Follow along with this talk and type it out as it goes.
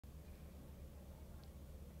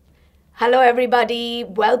Hello everybody,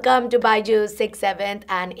 welcome to BYJU'S 6th, 7th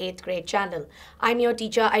and 8th grade channel. I'm your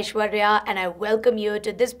teacher Aishwarya and I welcome you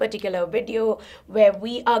to this particular video where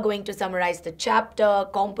we are going to summarize the chapter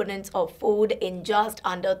components of food in just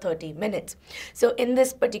under 30 minutes. So in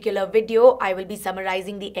this particular video, I will be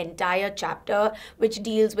summarizing the entire chapter which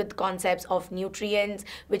deals with concepts of nutrients,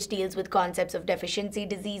 which deals with concepts of deficiency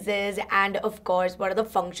diseases and of course what are the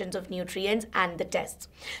functions of nutrients and the tests.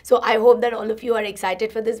 So I hope that all of you are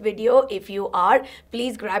excited for this video. If you are,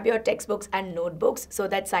 please grab your textbooks and notebooks so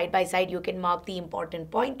that side by side you can mark the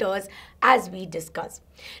important pointers as we discuss.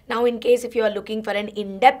 Now, in case if you are looking for an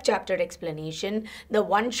in-depth chapter explanation, the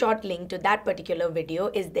one-shot link to that particular video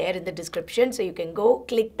is there in the description, so you can go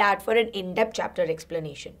click that for an in-depth chapter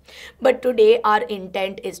explanation. But today our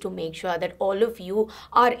intent is to make sure that all of you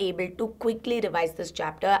are able to quickly revise this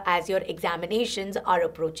chapter as your examinations are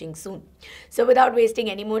approaching soon. So without wasting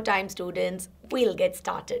any more time, students, we'll get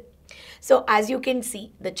started. So as you can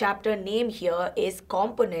see, the chapter name here is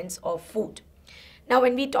components of food. Now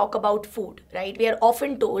when we talk about food, right, we are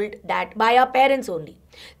often told that by our parents only,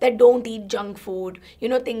 that don't eat junk food,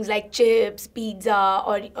 things like chips, pizza,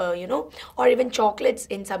 or, or even chocolates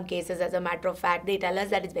in some cases. As a matter of fact, they tell us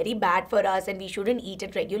that it's very bad for us and we shouldn't eat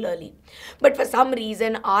it regularly. But for some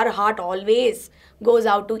reason, our heart always goes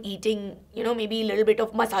out to eating, maybe a little bit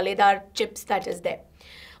of masaledar chips that is there.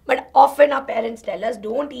 But often our parents tell us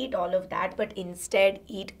don't eat all of that, but instead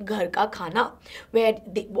eat ghar ka khana, where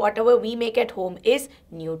whatever we make at home is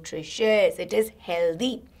nutritious, it is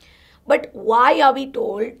healthy. But why are we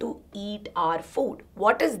told to eat our food?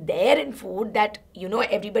 What is there in food that,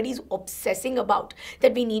 everybody's obsessing about?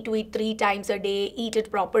 That we need to eat 3 times a day, eat it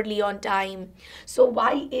properly on time. So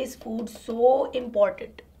why is food so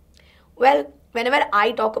important? Well, whenever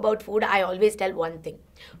I talk about food, I always tell one thing.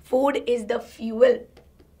 Food is the fuel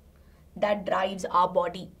that drives our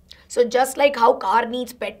body. So just like how car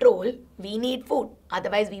needs petrol, we need food.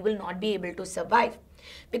 Otherwise, we will not be able to survive.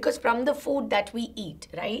 Because from the food that we eat,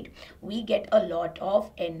 right, we get a lot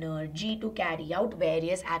of energy to carry out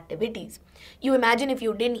various activities. You imagine if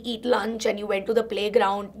you didn't eat lunch and you went to the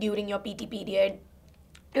playground during your PT period,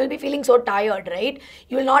 you'll be feeling so tired, right?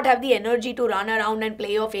 You will not have the energy to run around and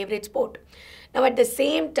play your favorite sport. Now at the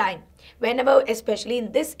same time, whenever, especially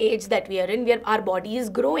in this age that we are in, where our body is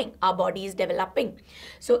growing, our body is developing.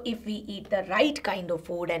 So if we eat the right kind of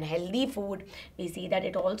food and healthy food, we see that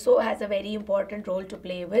it also has a very important role to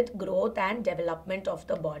play with growth and development of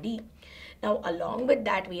the body. Now, along with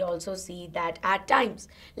that, we also see that at times,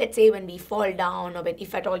 let's say when we fall down or when,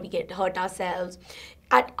 if at all we get hurt ourselves,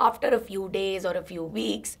 after a few days or a few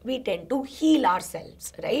weeks, we tend to heal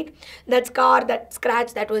ourselves, right? That scar, that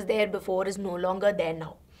scratch that was there before is no longer there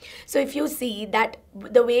now. So if you see that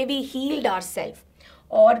the way we healed ourselves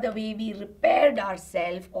or the way we repaired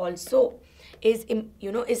ourselves also is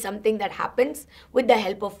something that happens with the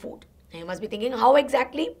help of food. Now you must be thinking, how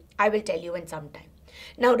exactly? I will tell you in some time.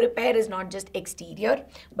 Now, repair is not just exterior,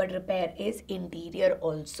 but repair is interior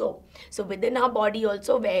also. So, within our body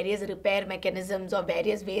also, various repair mechanisms or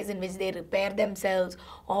various ways in which they repair themselves,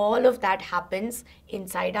 all of that happens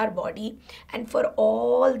inside our body. And for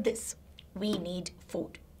all this, we need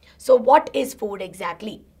food. So, what is food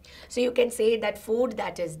exactly? So, you can say that food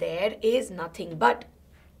that is there is nothing but,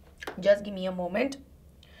 just give me a moment.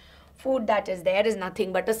 Food that is there is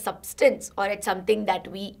nothing but a substance, or it's something that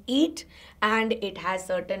we eat and it has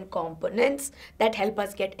certain components that help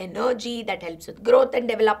us get energy, that helps with growth and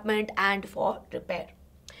development and for repair.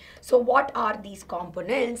 So what are these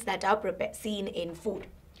components that are seen in food?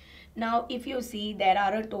 Now, if you see, there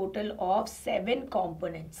are a total of 7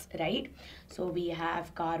 components, right? So we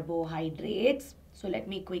have carbohydrates. So let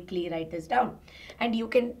me quickly write this down. And you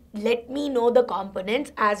can let me know the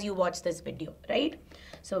components as you watch this video, right?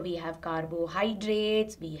 So we have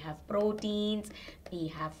carbohydrates, we have proteins, we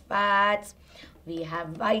have fats, we have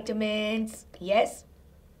vitamins, yes.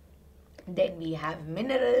 Then we have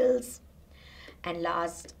minerals. And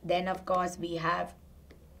last, then of course we have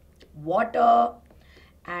water.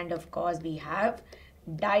 And of course we have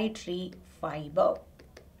dietary fiber.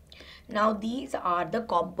 Now these are the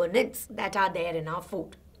components that are there in our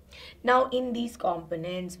food. Now in these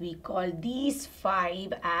components, we call these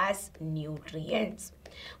 5 as nutrients.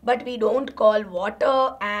 But we don't call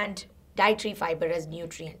water and dietary fiber as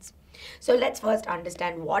nutrients. So let's first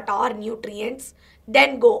understand what are nutrients,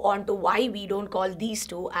 then go on to why we don't call these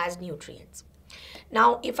 2 as nutrients.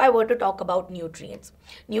 Now, if I were to talk about nutrients,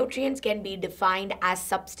 nutrients can be defined as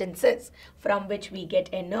substances from which we get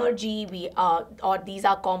energy. Or these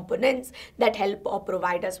are components that help or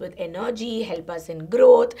provide us with energy, help us in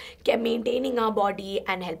growth, maintaining our body,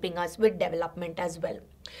 and helping us with development as well.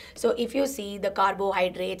 So if you see, the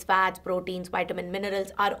carbohydrates, fats, proteins, vitamin,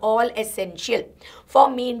 minerals are all essential for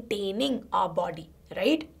maintaining our body,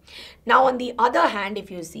 right? Now, on the other hand, if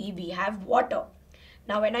you see, we have water.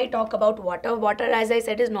 Now, when I talk about water, water, as I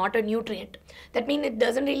said, is not a nutrient. That means it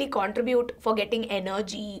doesn't really contribute for getting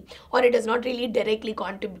energy, or it does not really directly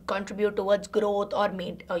contribute towards growth or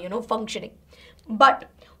functioning. But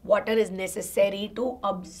water is necessary to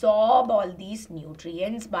absorb all these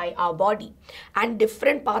nutrients by our body, and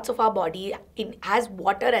different parts of our body has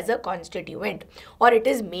water as a constituent, or it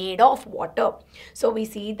is made of water. So we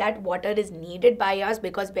see that water is needed by us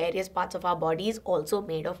because various parts of our body is also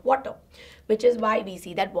made of water, which is why we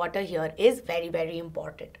see that water here is very, very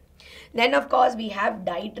important. Then of course we have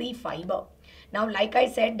dietary fiber. Now, like I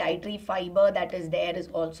said, dietary fiber that is there is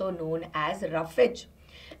also known as roughage.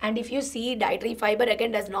 And if you see, dietary fiber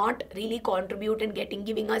again does not really contribute in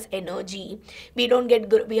giving us energy. We don't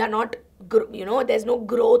get, we are not, there's no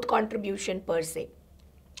growth contribution per se.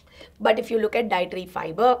 But if you look at dietary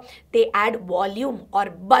fiber, they add volume or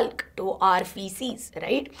bulk to our feces,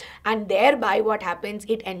 right? And thereby what happens,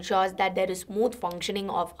 it ensures that there is smooth functioning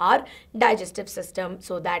of our digestive system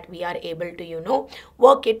so that we are able to,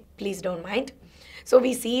 work it. Please don't mind. So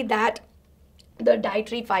we see that the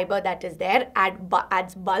dietary fiber that is there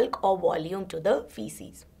adds bulk or volume to the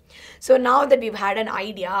feces. So now that we've had an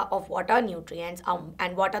idea of what are nutrients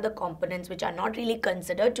and what are the components which are not really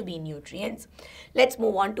considered to be nutrients, let's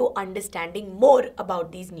move on to understanding more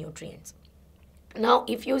about these nutrients. Now,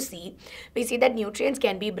 if you see, we see that nutrients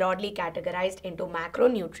can be broadly categorized into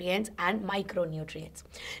macronutrients and micronutrients.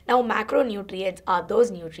 Now, macronutrients are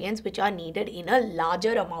those nutrients which are needed in a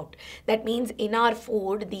larger amount. That means in our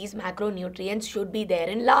food, these macronutrients should be there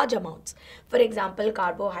in large amounts. For example,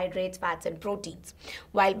 carbohydrates, fats, and proteins.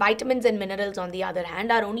 While vitamins and minerals, on the other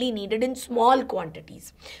hand, are only needed in small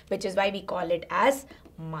quantities, which is why we call it as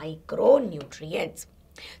micronutrients.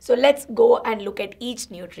 So let's go and look at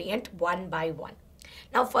each nutrient one by one.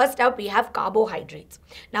 Now, first up, we have carbohydrates.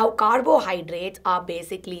 Now, carbohydrates are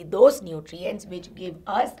basically those nutrients which give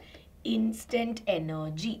us instant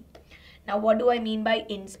energy. Now, what do I mean by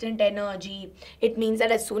instant energy? It means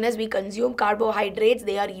that as soon as we consume carbohydrates,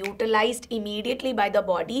 they are utilized immediately by the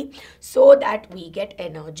body so that we get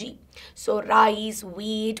energy. So, rice,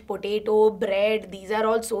 wheat, potato, bread, these are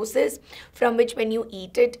all sources from which when you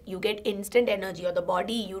eat it, you get instant energy, or the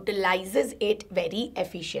body utilizes it very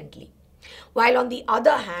efficiently. While on the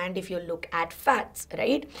other hand, if you look at fats,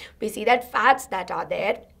 right, we see that fats that are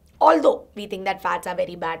there, although we think that fats are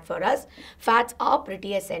very bad for us, fats are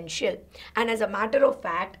pretty essential. And as a matter of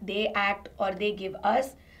fact, they act or they give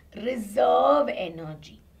us reserve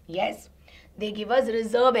energy. Yes, they give us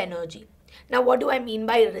reserve energy. Now, what do I mean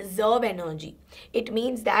by reserve energy? It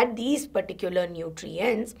means that these particular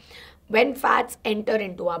nutrients, when fats enter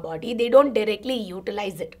into our body, they don't directly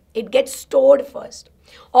utilize it. It gets stored first,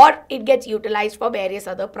 or it gets utilized for various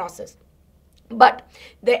other processes. But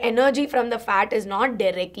the energy from the fat is not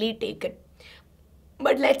directly taken.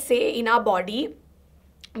 But let's say in our body,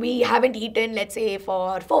 we haven't eaten, let's say,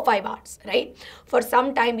 for 4-5 hours, right? For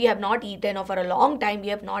some time we have not eaten, or for a long time we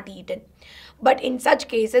have not eaten. But in such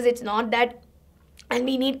cases, it's not that, and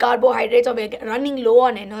we need carbohydrates or we're running low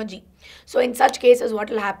on energy. So in such cases, what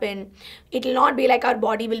will happen? It will not be like our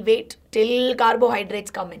body will wait till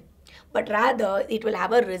carbohydrates come in, but rather it will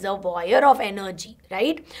have a reservoir of energy,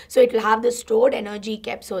 right? So it will have the stored energy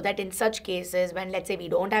kept, so that in such cases, when let's say we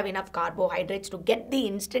don't have enough carbohydrates to get the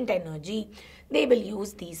instant energy, they will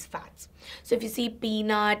use these fats. So if you see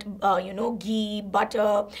peanut, ghee,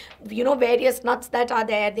 butter, various nuts that are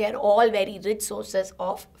there, they are all very rich sources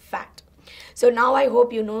of fat. So now I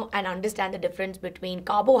hope you know and understand the difference between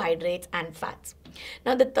carbohydrates and fats.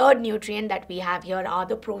 Now, the third nutrient that we have here are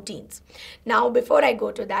the proteins. Now, before I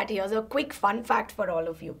go to that, here's a quick fun fact for all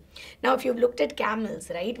of you. Now, if you've looked at camels,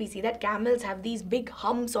 right, we see that camels have these big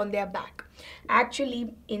humps on their back.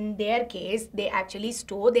 Actually, in their case, they actually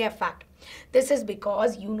store their fat. This is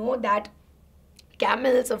because you know that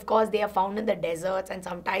camels, of course, they are found in the deserts, and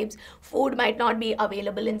sometimes food might not be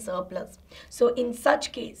available in surplus. So in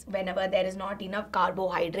such case, whenever there is not enough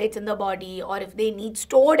carbohydrates in the body, or if they need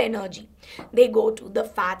stored energy, they go to the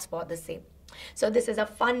fats for the same. So this is a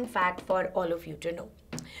fun fact for all of you to know.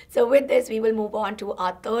 So with this, we will move on to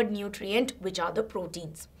our third nutrient, which are the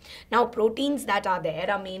proteins. Now, proteins that are there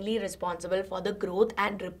are mainly responsible for the growth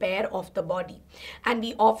and repair of the body. And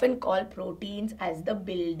we often call proteins as the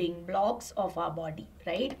building blocks of our body,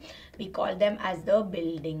 right? We call them as the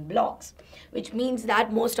building blocks, which means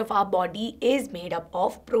that most of our body is made up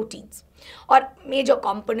of proteins, or major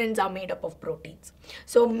components are made up of proteins.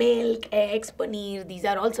 So milk, eggs, paneer, these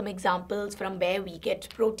are all some examples from where we get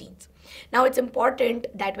proteins. Now, it's important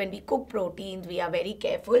that when we cook proteins, we are very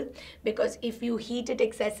careful, because if you heat it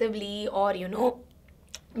excessively, or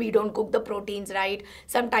we don't cook the proteins right,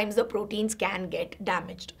 sometimes the proteins can get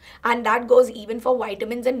damaged. And that goes even for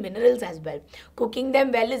vitamins and minerals as well. Cooking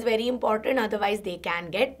them well is very important, otherwise they can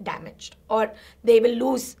get damaged or they will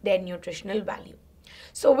lose their nutritional value.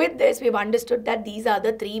 So with this, we've understood that these are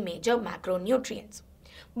the three major macronutrients.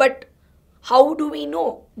 But how do we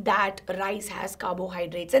know that rice has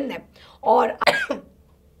carbohydrates in them? Or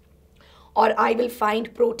I will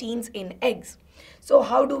find proteins in eggs. So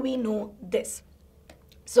how do we know this?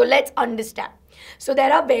 So let's understand. So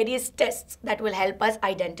there are various tests that will help us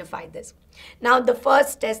identify this. Now, the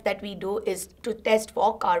first test that we do is to test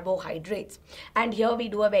for carbohydrates. And here we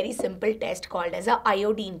do a very simple test called as a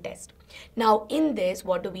iodine test. Now, in this,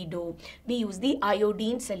 what do? We use the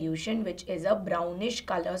iodine solution, which is a brownish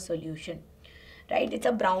color solution. Right? It's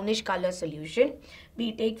a brownish color solution.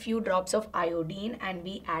 We take few drops of iodine and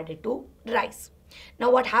we add it to rice.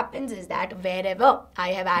 Now, what happens is that wherever I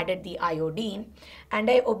have added the iodine and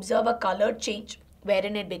I observe a color change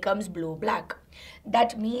wherein it becomes blue-black,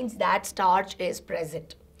 that means that starch is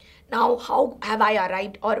present. Now, how have I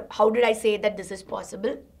arrived, or how did I say that this is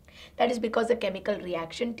possible? That is because a chemical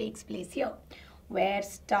reaction takes place here, where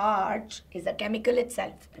starch is a chemical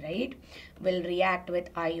itself, right, will react with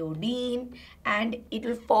iodine and it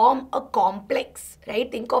will form a complex,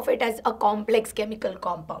 right? Think of it as a complex chemical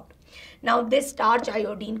compound. Now, this starch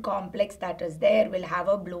iodine complex that is there will have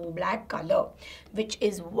a blue-black color, which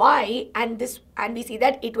is why, and we see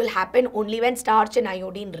that it will happen only when starch and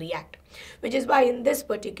iodine react, which is why in this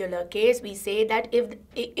particular case we say that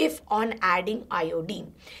if on adding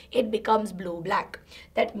iodine it becomes blue-black,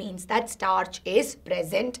 that means that starch is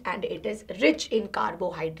present and it is rich in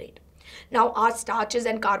carbohydrate. Now, are starches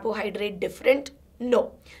and carbohydrate different?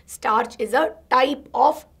 No, starch is a type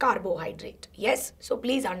of carbohydrate. Yes, so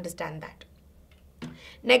please understand that.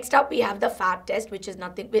 Next up, we have the fat test, which is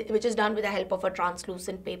done with the help of a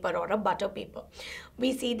translucent paper or a butter paper.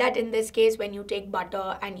 We see that in this case, when you take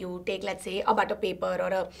butter and you take, let's say, a butter paper or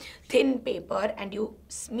a thin paper and you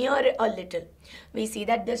smear a little, we see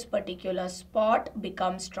that this particular spot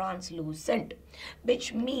becomes translucent,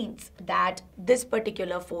 which means that this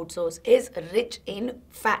particular food source is rich in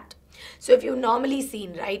fat. So if you've normally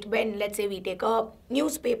seen, right, when let's say we take a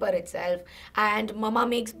newspaper itself and mama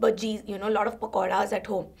makes bhajis, a lot of pakoras at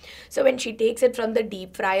home. So when she takes it from the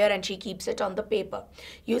deep fryer and she keeps it on the paper,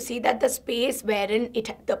 you see that the space wherein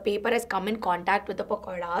the paper has come in contact with the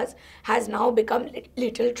pakoras has now become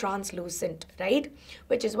little translucent, right?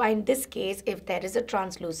 Which is why in this case, if there is a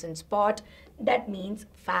translucent spot, that means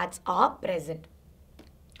fats are present.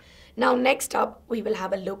 Now next up, we will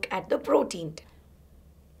have a look at the protein test.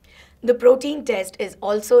 The protein test is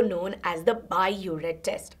also known as the BYJU'S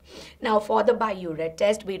test. Now, for the BYJU'S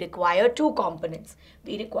test, we require two components.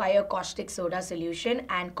 We require caustic soda solution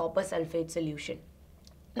and copper sulfate solution.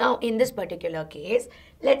 Now, in this particular case,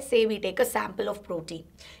 let's say we take a sample of protein.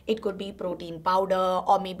 It could be protein powder,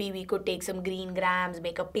 or maybe we could take some green grams,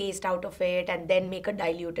 make a paste out of it, and then make a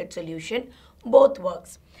diluted solution. Both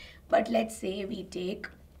works. But let's say we take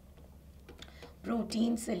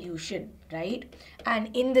protein solution, right?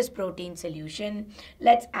 And in this protein solution,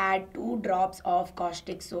 let's add 2 drops of copper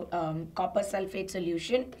sulfate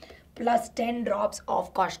solution plus 10 drops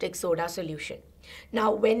of caustic soda solution.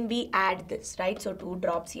 Now, when we add this, right, so 2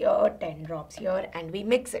 drops here, 10 drops here, and we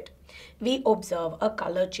mix it, we observe a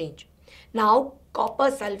color change. Now, copper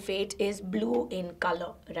sulfate is blue in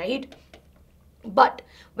color, right? But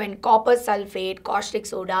when copper sulfate, caustic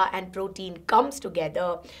soda and protein comes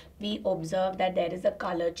together, we observe that there is a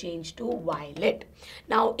color change to violet.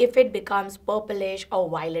 Now, if it becomes purplish or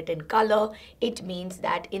violet in color, it means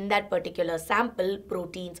that in that particular sample,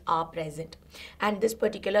 proteins are present. And this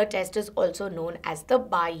particular test is also known as the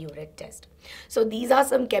BYJU'S test. So these are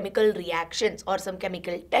some chemical reactions or some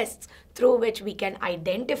chemical tests through which we can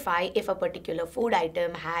identify if a particular food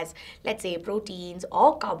item has, let's say, proteins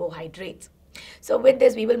or carbohydrates. So with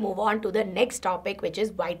this, we will move on to the next topic, which is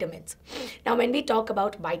vitamins. Now, when we talk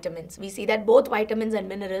about vitamins, we see that both vitamins and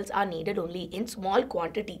minerals are needed only in small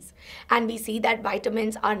quantities. And we see that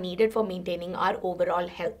vitamins are needed for maintaining our overall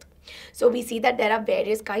health. So we see that there are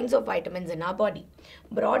various kinds of vitamins in our body.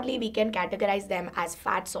 Broadly, we can categorize them as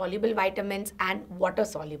fat-soluble vitamins and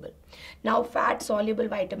water-soluble. Now, fat-soluble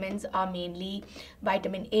vitamins are mainly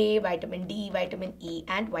vitamin A, vitamin D, vitamin E,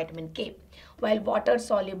 and vitamin K. While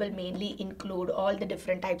water-soluble mainly include all the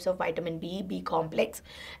different types of vitamin B, B complex,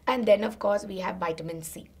 and then of course we have vitamin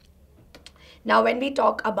C. Now, when we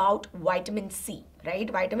talk about vitamin C, right,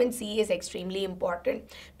 vitamin C is extremely important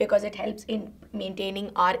because it helps in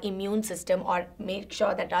maintaining our immune system or make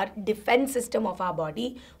sure that our defense system of our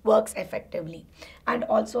body works effectively, and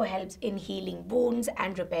also helps in healing wounds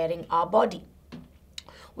and repairing our body.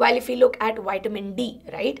 While if we look at vitamin D,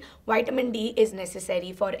 right, vitamin D is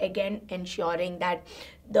necessary for again ensuring that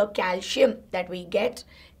the calcium that we get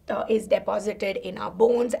is deposited in our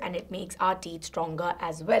bones, and it makes our teeth stronger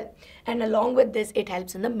as well. And along with this, it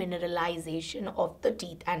helps in the mineralization of the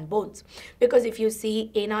teeth and bones, because if you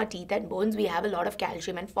see in our teeth and bones, we have a lot of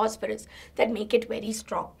calcium and phosphorus that make it very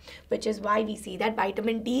strong, which is why we see that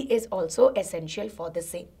vitamin D is also essential for the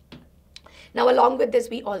same. Now, along with this,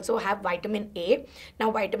 we also have vitamin A.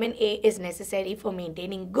 Now, vitamin A is necessary for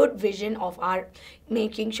maintaining good vision of our,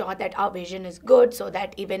 making sure that our vision is good so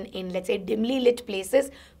that even in, let's say, dimly lit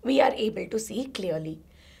places, we are able to see clearly.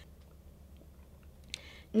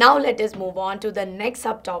 Now let us move on to the next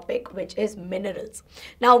subtopic, which is minerals.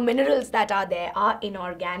 Now, minerals that are there are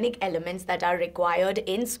inorganic elements that are required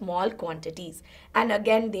in small quantities. And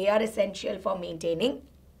again, they are essential for maintaining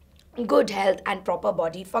good health and proper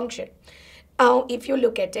body function. Now, if you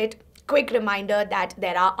look at it, quick reminder that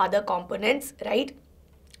there are other components, right?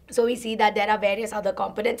 So we see that there are various other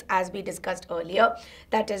components as we discussed earlier,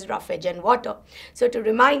 that is roughage and water. So to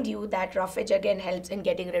remind you that roughage again helps in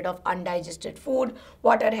getting rid of undigested food,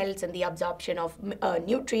 water helps in the absorption of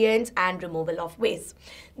nutrients and removal of waste.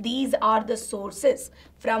 These are the sources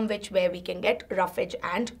from where we can get roughage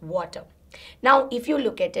and water. Now, if you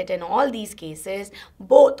look at it in all these cases,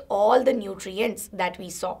 all the nutrients that we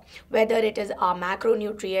saw, whether it is our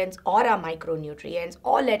macronutrients or our micronutrients,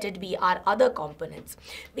 or let it be our other components,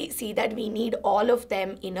 we see that we need all of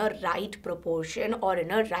them in a right proportion or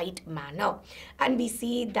in a right manner. And we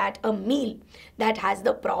see that a meal that has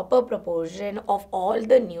the proper proportion of all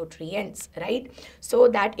the nutrients, right, so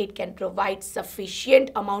that it can provide sufficient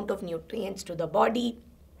amount of nutrients to the body,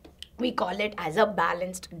 we call it as a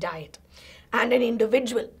balanced diet. And an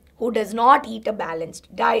individual who does not eat a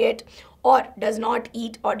balanced diet, or does not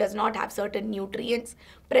eat or does not have certain nutrients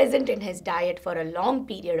present in his diet for a long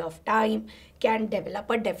period of time, can develop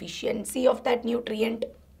a deficiency of that nutrient,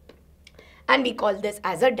 and we call this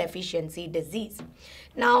as a deficiency disease.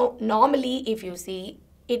 Now, normally if you see,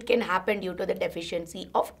 it can happen due to the deficiency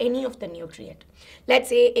of any of the nutrient. Let's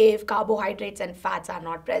say if carbohydrates and fats are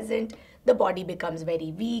not present, the body becomes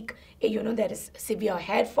very weak, there is severe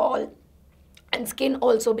hair fall, and skin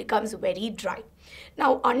also becomes very dry.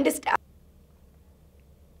 Now understand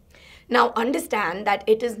that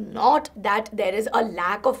it is not that there is a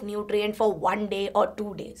lack of nutrient for 1 day or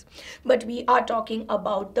 2 days, but we are talking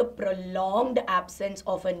about the prolonged absence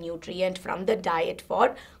of a nutrient from the diet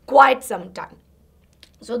for quite some time.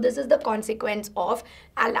 So this is the consequence of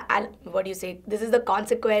this is the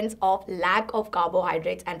consequence of lack of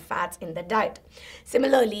carbohydrates and fats in the diet.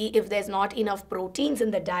 Similarly, if there's not enough proteins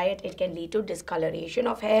in the diet, it can lead to discoloration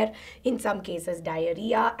of hair, in some cases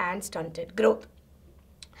diarrhea and stunted growth.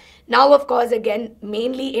 Now, of course, again,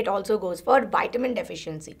 mainly it also goes for vitamin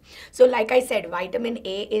deficiency. So like I said, vitamin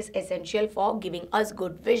A is essential for giving us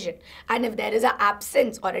good vision. And if there is an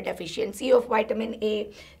absence or a deficiency of vitamin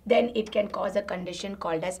A, then it can cause a condition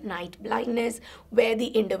called as night blindness, where the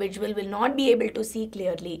individual will not be able to see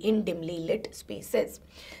clearly in dimly lit spaces.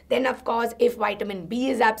 Then, of course, if vitamin B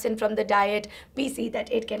is absent from the diet, we see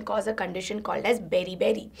that it can cause a condition called as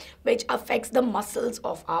beriberi, which affects the muscles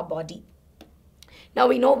of our body. Now,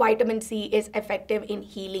 we know vitamin C is effective in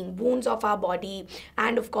healing wounds of our body,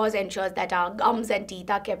 and of course ensures that our gums and teeth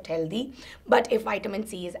are kept healthy. But if vitamin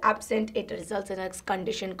C is absent, it results in a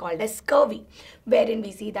condition called as scurvy, wherein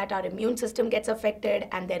we see that our immune system gets affected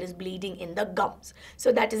and there is bleeding in the gums.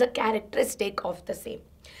 So that is a characteristic of the same.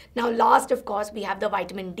 Now, last, of course, we have the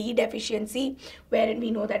vitamin D deficiency, wherein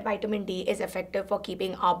we know that vitamin D is effective for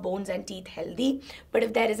keeping our bones and teeth healthy. But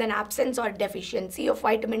if there is an absence or deficiency of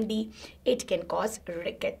vitamin D, it can cause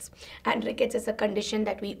rickets. And rickets is a condition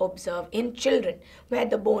that we observe in children, where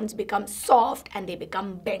the bones become soft and they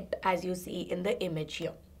become bent, as you see in the image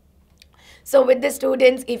here. So with the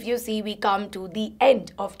students, if you see, we come to the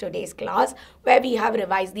end of today's class where we have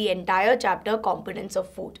revised the entire chapter, Components of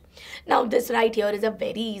Food. Now this right here is a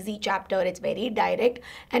very easy chapter. It's very direct,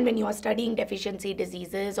 and when you are studying deficiency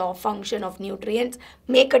diseases or function of nutrients,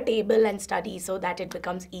 make a table and study so that it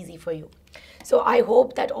becomes easy for you. So I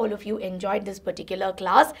hope that all of you enjoyed this particular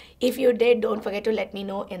class. If you did, don't forget to let me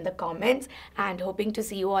know in the comments, and hoping to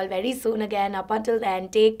see you all very soon again. Up until then,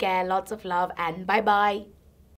 take care, lots of love, and bye bye.